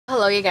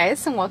Hello you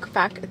guys, and welcome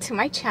back to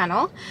my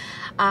channel.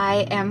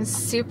 I am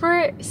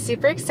super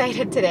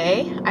excited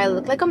today. I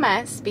look like a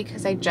mess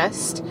because I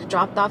just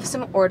dropped off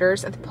some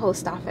orders at the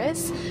post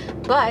office,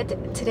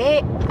 but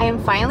today I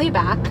am finally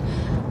back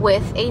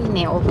with a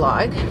nail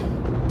vlog,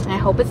 and I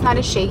hope it's not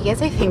as shaky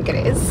as I think it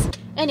is.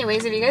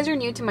 Anyways, if you guys are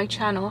new to my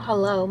channel,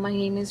 hello, my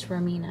name is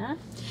Romina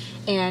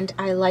and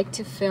I like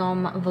to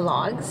film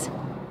vlogs.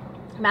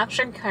 I'm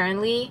actually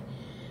currently,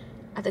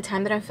 at the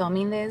time that I'm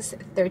filming this,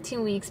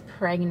 13 weeks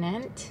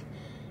pregnant,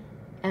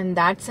 and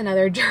that's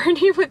another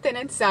journey within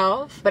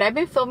itself. But I've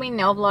been filming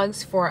nail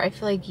vlogs for, I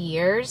feel like,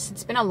 years.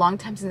 It's been a long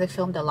time since I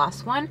filmed the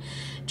last one,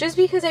 just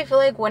because I feel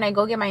like when I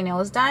go get my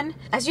nails done,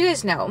 as you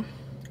guys know,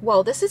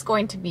 well, this is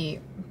going to be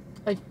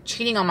a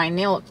cheating on my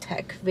nail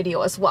tech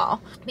video as well,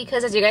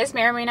 because as you guys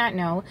may or may not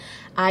know,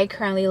 I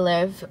currently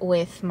live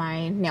with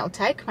my nail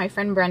tech. My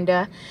friend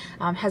Brenda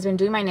has been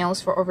doing my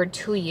nails for over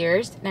 2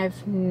 years, and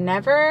I've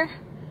never...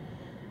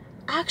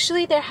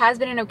 Actually, there has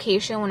been an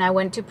occasion when I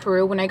went to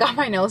Peru, when I got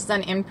my nails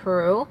done in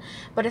Peru,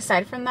 but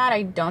aside from that,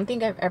 I don't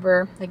think I've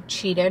ever like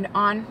cheated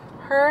on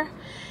her.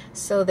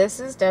 So this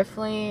is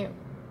definitely...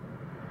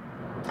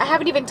 I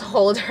haven't even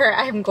told her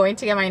I'm going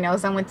to get my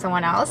nails done with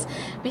someone else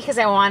because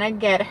I want to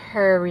get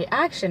her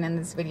reaction in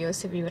this video.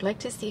 So if you would like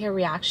to see her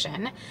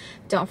reaction,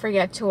 don't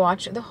forget to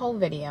watch the whole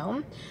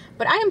video.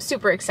 But I am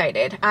super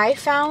excited. I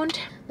found...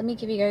 Let me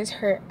give you guys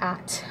her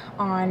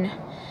on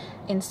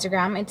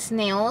Instagram. It's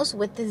Nails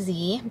with the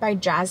Z by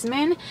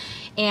Jasmine,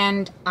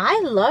 and I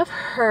love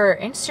her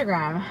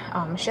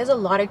Instagram. She has a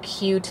lot of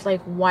cute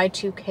like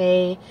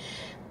y2k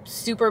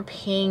super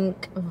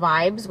pink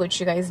vibes, which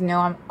you guys know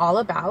I'm all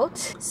about.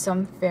 So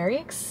I'm very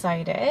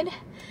excited,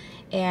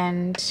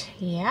 and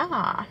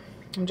yeah,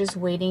 I'm just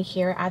waiting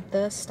here at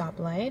the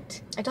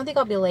stoplight. I don't think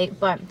I'll be late,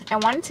 but I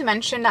wanted to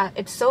mention that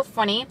it's so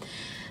funny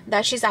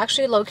that she's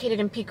actually located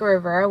in Pico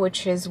Rivera,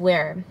 which is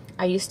where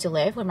I used to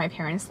live, where my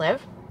parents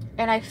live.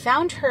 And I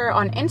found her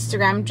on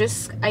Instagram.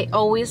 I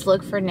always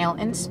look for nail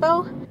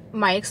inspo.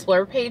 My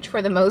explore page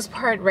for the most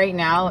part right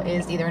now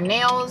is either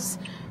nails,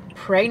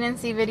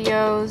 pregnancy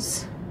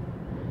videos,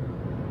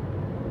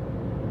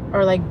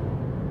 or like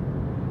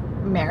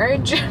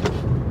marriage,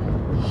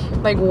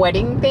 like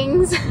wedding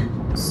things.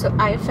 So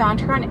I found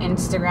her on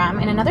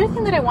Instagram. And another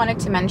thing that I wanted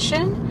to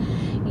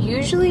mention,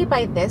 usually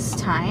by this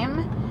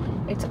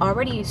time, it's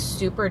already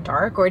super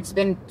dark, or it's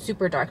been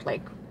super dark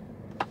like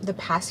the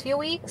past few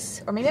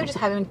weeks, or maybe I just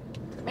haven't,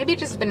 maybe I've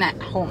just been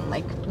at home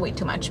like way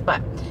too much,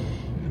 but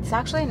it's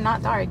actually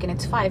not dark, and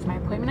it's 5. My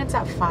appointment is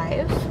at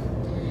 5.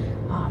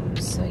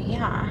 So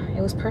yeah,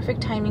 it was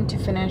perfect timing to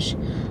finish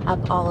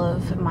up all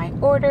of my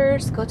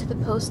orders, go to the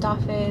post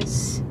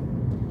office,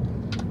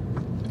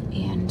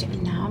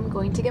 and now I'm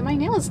going to get my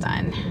nails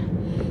done.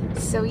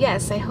 So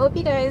yes, I hope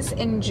you guys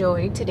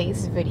enjoyed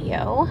today's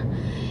video,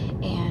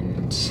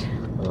 and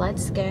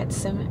let's get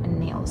some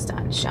nails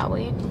done, shall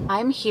we?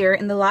 I'm here,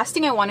 and the last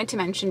thing I wanted to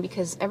mention,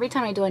 because every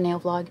time I do a nail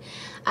vlog,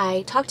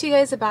 I talk to you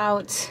guys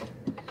about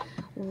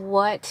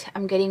what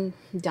I'm getting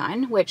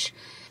done, which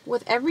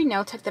with every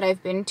nail tech that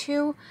I've been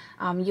to,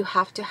 you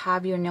have to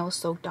have your nails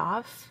soaked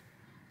off,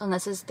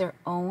 unless it's their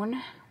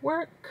own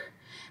work.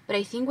 But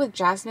I think with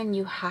Jasmine,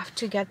 you have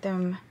to get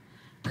them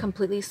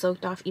completely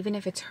soaked off, even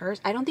if it's hers.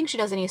 I don't think she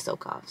does any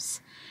soak-offs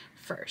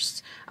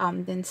first.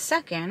 Then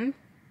second,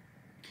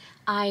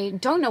 I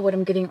don't know what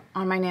I'm getting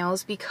on my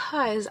nails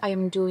because I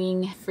am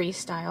doing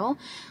freestyle,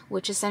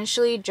 which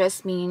essentially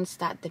just means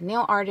that the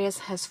nail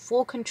artist has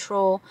full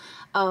control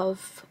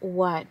of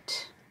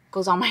what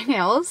goes on my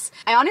nails.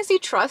 I honestly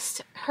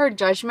trust her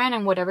judgment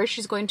and whatever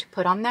she's going to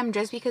put on them,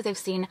 just because I've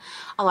seen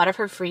a lot of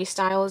her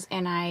freestyles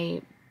and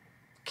I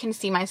can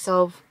see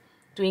myself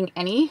doing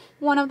any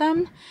one of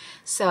them.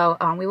 So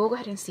we will go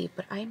ahead and see.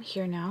 But I'm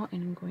here now,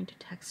 and I'm going to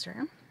text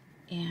her,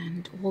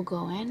 and we'll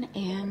go in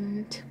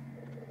and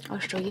I'll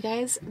show you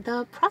guys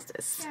the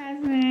process.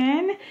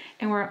 Jasmine,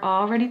 and we're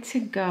all ready to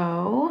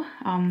go.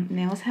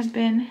 Nails have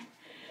been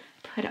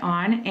put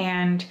on,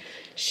 and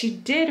she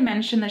did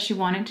mention that she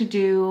wanted to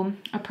do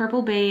a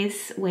purple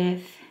base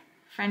with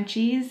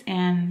Frenchies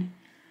and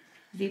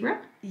zebra.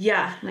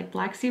 Yeah. Like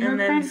black zebra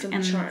print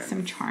and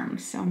some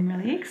charms. So I'm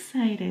really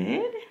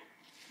excited.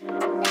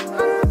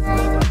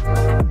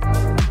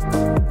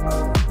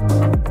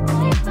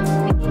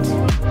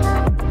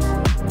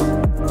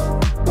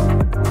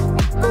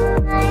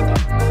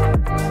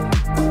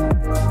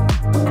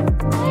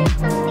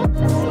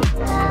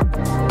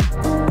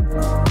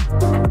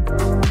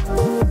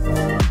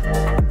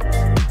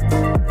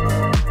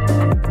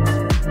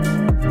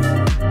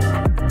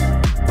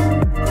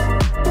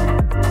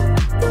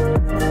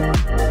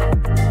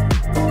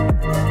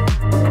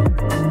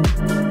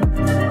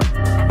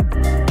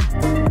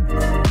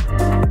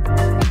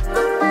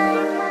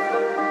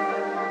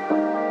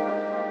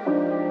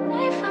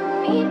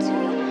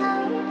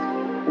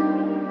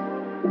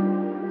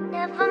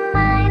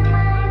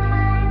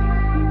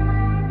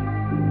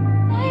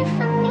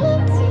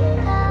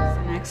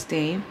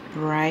 Day,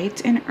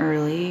 bright and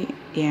early,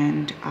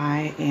 and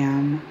I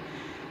am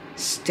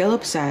still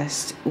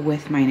obsessed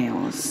with my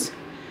nails.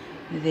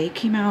 They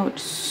came out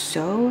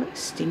so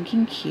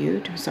stinking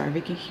cute. I'm sorry if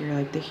you can hear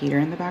like the heater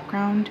in the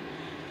background,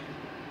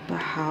 but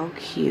how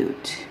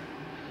cute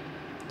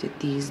did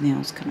these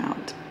nails come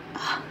out?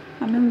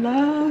 I'm in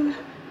love.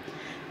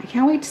 I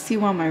can't wait to see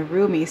what my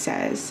roomie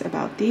says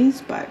about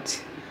these,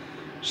 but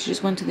she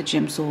just went to the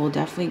gym, so we'll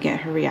definitely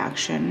get her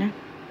reaction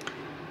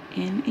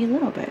in a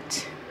little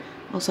bit.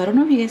 Also, I don't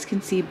know if you guys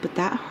can see, but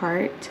that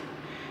heart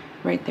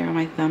right there on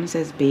my thumb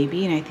says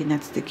baby, and I think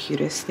that's the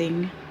cutest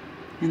thing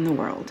in the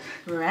world.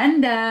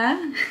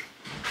 Brenda.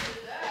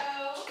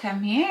 Hello.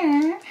 Come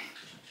here.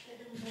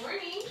 Good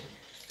morning.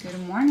 Good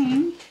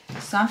morning.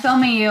 So I'm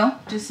filming you,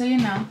 just so you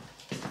know.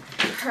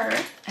 Her.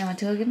 I went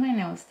to go get my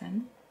nails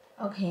done.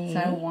 Okay. So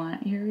I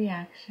want your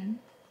reaction.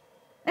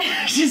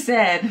 She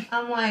said.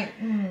 I'm like,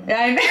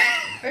 I know.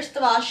 First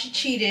of all, she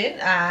cheated.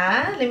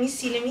 Let me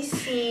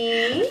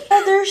see.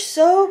 Oh, they're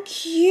so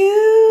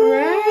cute.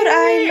 Right?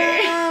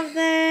 I love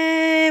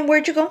them.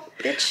 Where'd you go,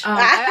 bitch? I'm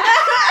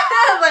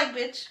like,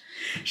 bitch.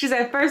 She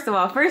said, first of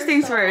all, first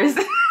things first.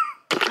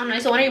 I'm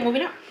like, so when are you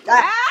moving out?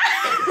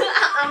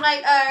 I'm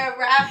like,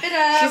 wrap it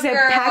up, She said,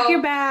 girl. pack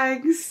your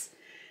bags.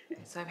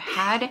 So I've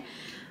had,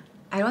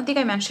 I don't think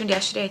I mentioned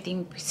yesterday, I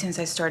think since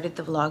I started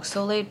the vlog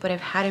so late, but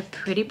I've had a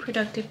pretty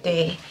productive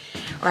day.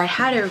 Or I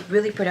had a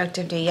really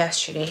productive day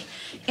yesterday.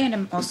 And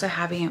I'm also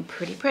having a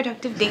pretty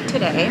productive day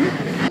today.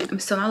 I'm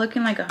still not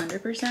looking like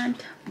 100%,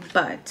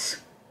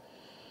 but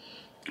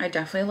I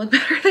definitely look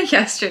better than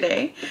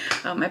yesterday.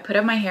 I put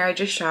up my hair, I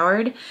just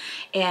showered,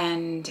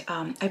 and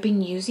I've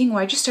been using,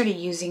 I just started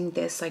using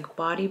this like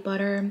body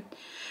butter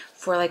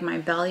for like my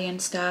belly and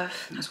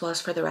stuff, as well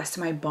as for the rest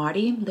of my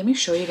body. Let me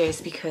show you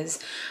guys, because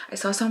I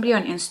saw somebody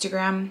on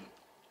Instagram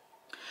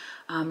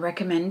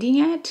recommending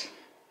it,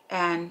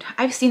 and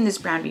I've seen this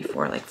brand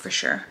before, like for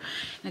sure.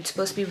 And it's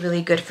supposed to be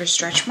really good for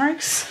stretch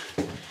marks,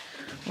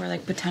 or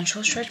like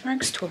potential stretch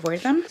marks, to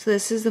avoid them. So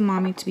this is the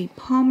Mommy to Be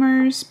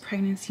Palmer's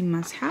pregnancy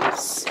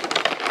must-haves,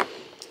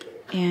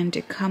 and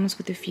it comes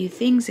with a few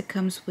things. It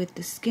comes with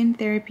the skin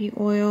therapy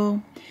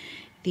oil,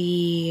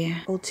 the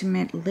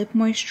ultimate lip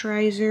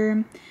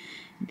moisturizer,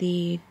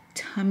 the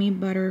tummy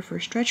butter for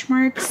stretch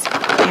marks,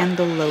 and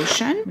the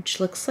lotion,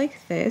 which looks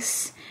like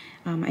this.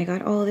 I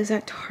got all of this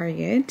at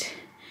Target,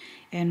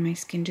 and my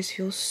skin just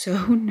feels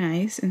so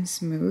nice and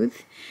smooth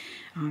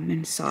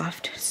and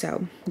soft.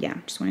 So yeah,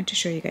 just wanted to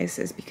show you guys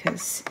this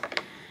because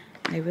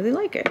I really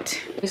like it.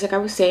 It's like I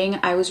was saying,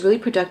 I was really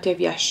productive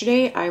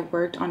yesterday. I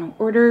worked on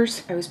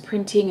orders. I was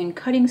printing and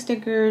cutting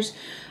stickers.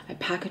 I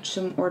packaged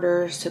some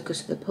orders, took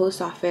us to the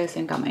post office,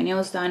 and got my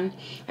nails done.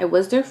 I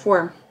was there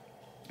for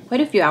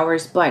quite a few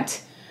hours,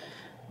 but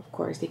of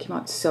course they came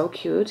out so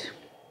cute,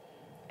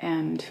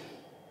 and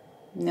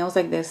nails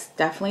like this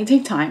definitely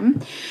take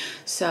time.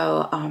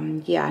 So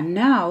yeah,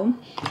 now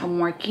I'm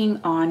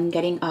working on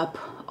getting up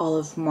all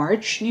of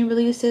March new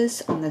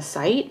releases on the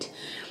site,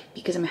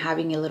 because I'm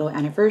having a little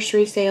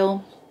anniversary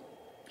sale.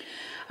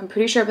 I'm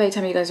pretty sure by the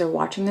time you guys are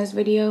watching this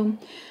video,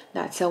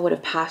 that sale would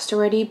have passed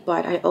already,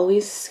 but I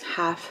always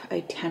have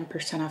a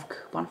 10% off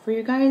coupon for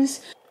you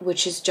guys,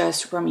 which is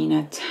just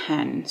Romina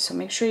 10. So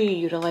make sure you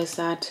utilize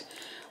that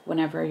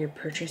whenever you're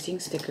purchasing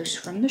stickers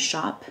from the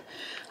shop.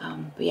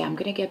 But yeah, I'm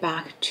gonna get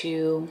back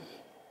to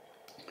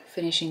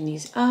finishing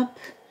these up,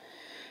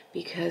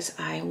 because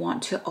I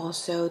want to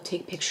also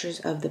take pictures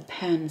of the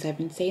pens. I've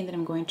been saying that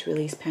I'm going to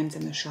release pens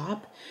in the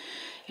shop,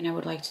 and I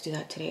would like to do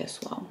that today as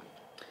well.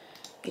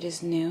 It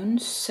is noon,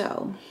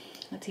 so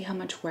let's see how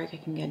much work I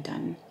can get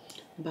done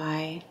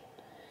by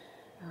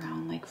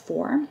around like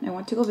 4. I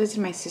want to go visit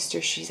my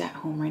sister. She's at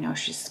home right now.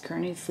 She's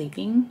currently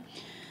sleeping.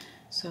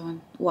 So,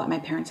 well, at my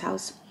parents'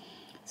 house.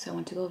 So I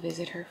want to go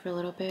visit her for a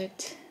little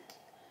bit.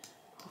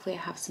 Hopefully I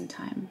have some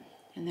time,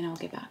 and then I'll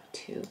get back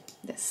to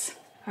this.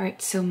 All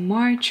right, so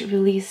March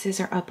releases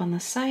are up on the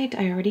site.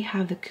 I already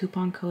have the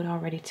coupon code all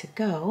ready to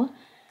go.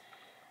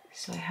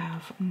 So I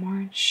have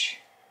March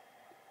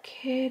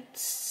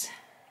Kids,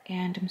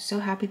 and I'm so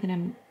happy that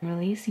I'm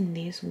releasing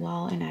these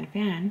well in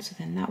advance, so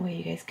then that way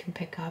you guys can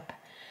pick up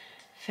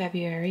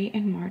February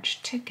and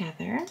March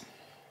together.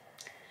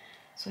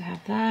 So I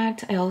have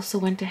that. I also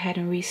went ahead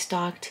and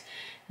restocked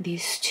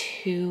these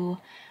 2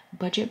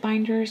 budget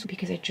binders,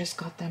 because I just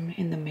got them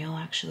in the mail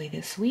actually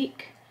this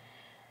week.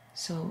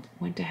 So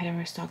went ahead and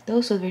restocked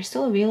those. So they're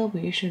still available.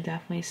 You should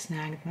definitely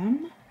snag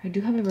them. I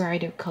do have a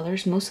variety of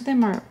colors. Most of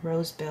them are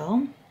rose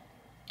bill.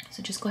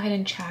 So just go ahead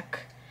and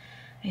check.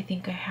 I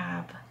think I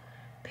have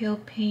pale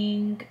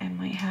pink. I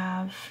might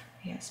have,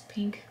 yes,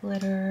 pink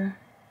glitter,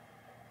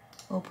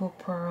 opal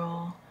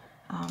pearl.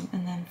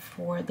 And then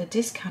for the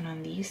discount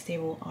on these, they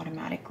will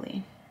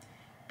automatically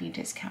be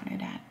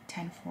discounted at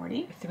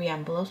 $10.40. 3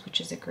 envelopes, which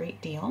is a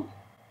great deal.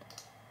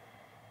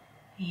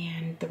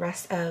 And the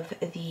rest of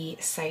the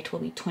site will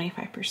be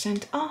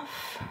 25%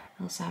 off.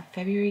 I also have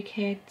February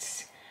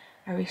kits.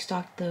 I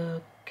restocked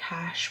the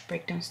cash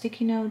breakdown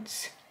sticky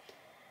notes,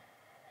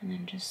 and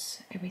then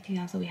just everything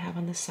else that we have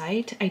on the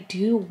site. I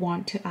do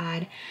want to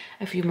add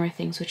a few more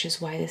things, which is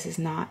why this is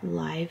not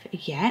live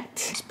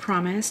yet. As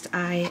promised,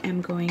 I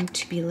am going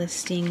to be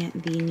listing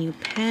the new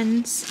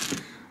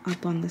pens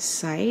up on the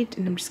side,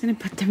 and I'm just gonna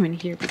put them in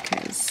here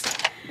because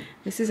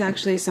this is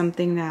actually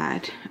something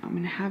that I'm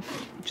gonna have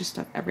just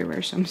stuff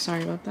everywhere, so I'm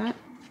sorry about that.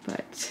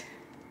 But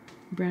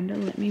Brenda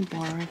let me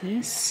borrow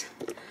this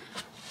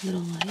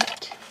little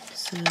light.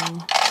 So you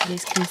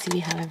guys can see we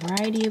have a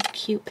variety of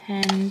cute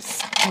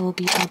pens. It will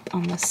be up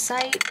on the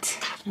site.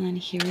 And then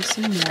here's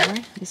some more.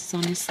 This is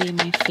honestly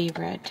my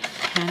favorite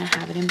pen. I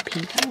have it in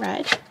pink and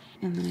red.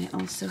 And then I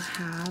also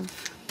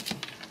have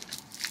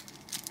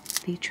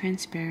the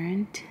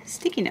transparent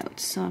sticky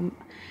notes. So I'm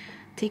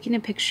taking a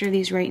picture of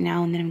these right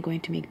now, and then I'm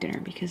going to make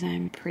dinner because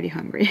I'm pretty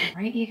hungry.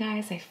 All right, you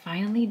guys, I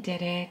finally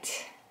did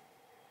it.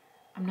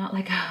 I'm not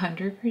like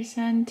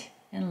 100%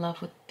 in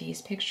love with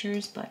these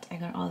pictures, but I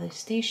got all the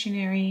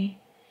stationery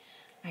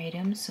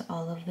items, so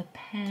all of the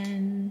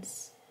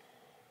pens,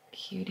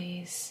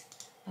 cuties,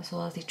 as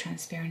well as the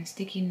transparent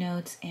sticky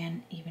notes,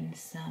 and even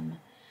some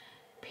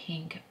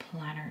pink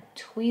planner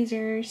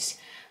tweezers.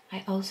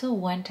 I also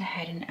went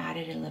ahead and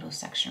added a little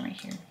section right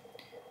here,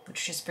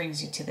 which just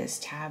brings you to this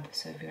tab.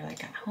 So if you're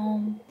like at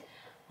home,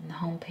 on the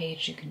home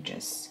page, you can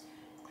just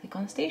click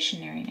on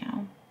stationery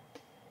now.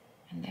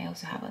 And they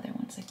also have other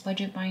ones like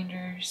budget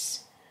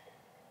binders.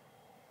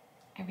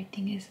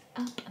 Everything is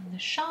up in the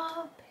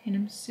shop, and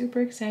I'm super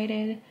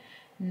excited.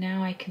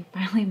 Now I can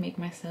finally make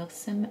myself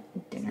some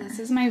dinner. So this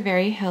is my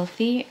very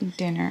healthy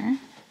dinner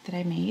that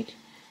I made.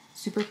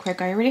 Super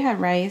quick. I already had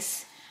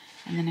rice,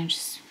 and then I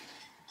just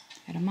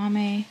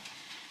edamame,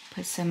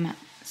 put some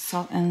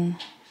salt and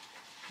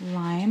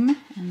lime,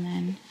 and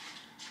then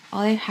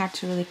all I had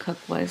to really cook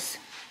was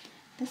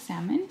the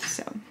salmon.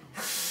 So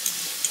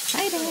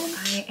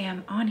I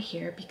am on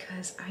here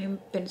because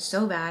I've been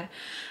so bad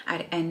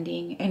at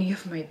ending any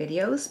of my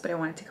videos, but I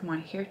wanted to come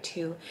on here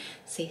to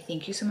say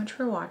thank you so much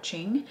for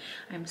watching.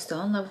 I'm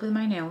still in love with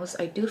my nails.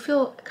 I do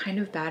feel kind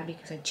of bad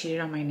because I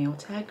cheated on my nail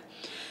tech,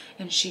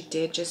 and she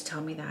did just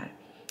tell me that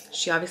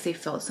she obviously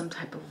felt some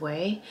type of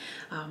way.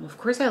 Of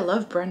course, I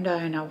love Brenda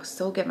and I will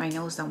still get my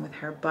nails done with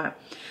her, but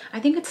I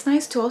think it's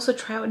nice to also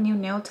try out new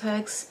nail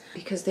techs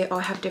because they all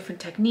have different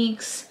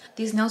techniques.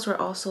 These nails were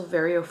also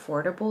very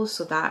affordable,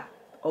 so that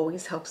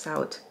always helps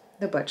out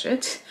the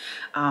budget.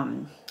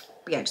 But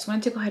yeah, I just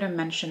wanted to go ahead and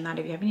mention that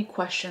if you have any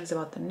questions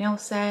about the nail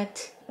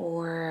set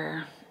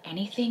or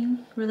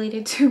anything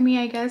related to me,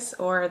 I guess,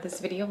 or this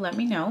video, let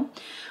me know.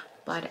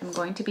 But I'm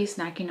going to be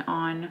snacking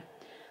on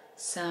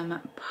some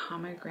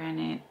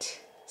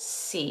pomegranate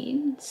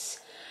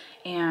seeds,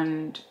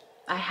 and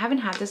I haven't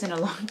had this in a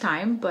long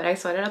time, but I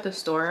saw it at the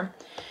store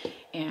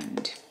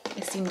and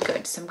it seemed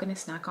good, so I'm gonna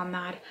snack on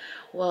that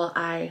while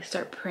I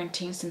start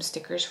printing some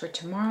stickers for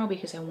tomorrow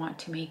because I want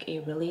to make a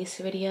release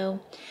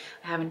video.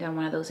 I haven't done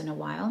one of those in a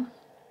while,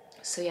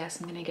 so yes,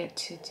 I'm gonna get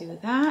to do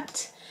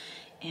that,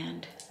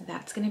 and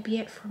that's gonna be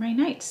it for my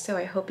night. So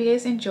I hope you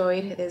guys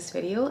enjoyed this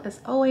video.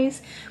 As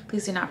always,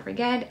 please do not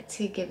forget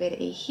to give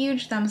it a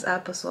huge thumbs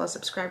up, as well as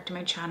subscribe to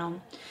my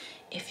channel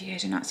if you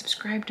guys are not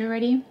subscribed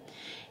already,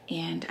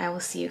 and I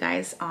will see you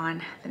guys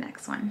on the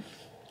next one.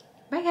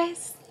 Bye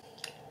guys.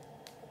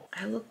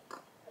 I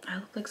look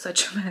like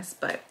such a mess,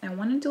 but I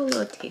want to do a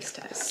little taste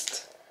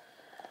test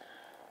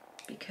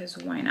because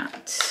why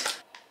not?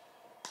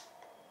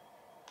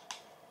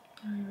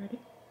 Are you ready?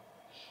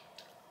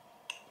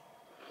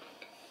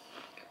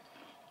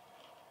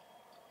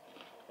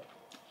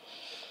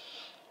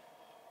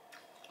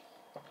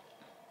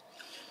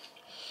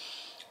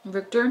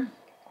 Victor,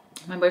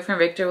 my boyfriend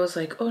Victor, was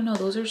like, oh no,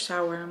 those are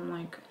sour. I'm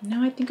like,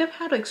 no, I think I've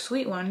had like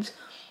sweet ones,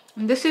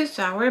 and this is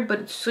sour, but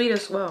it's sweet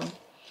as well.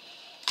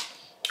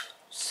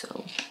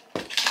 So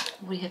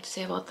what do you have to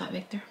say about that,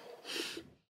 Victor?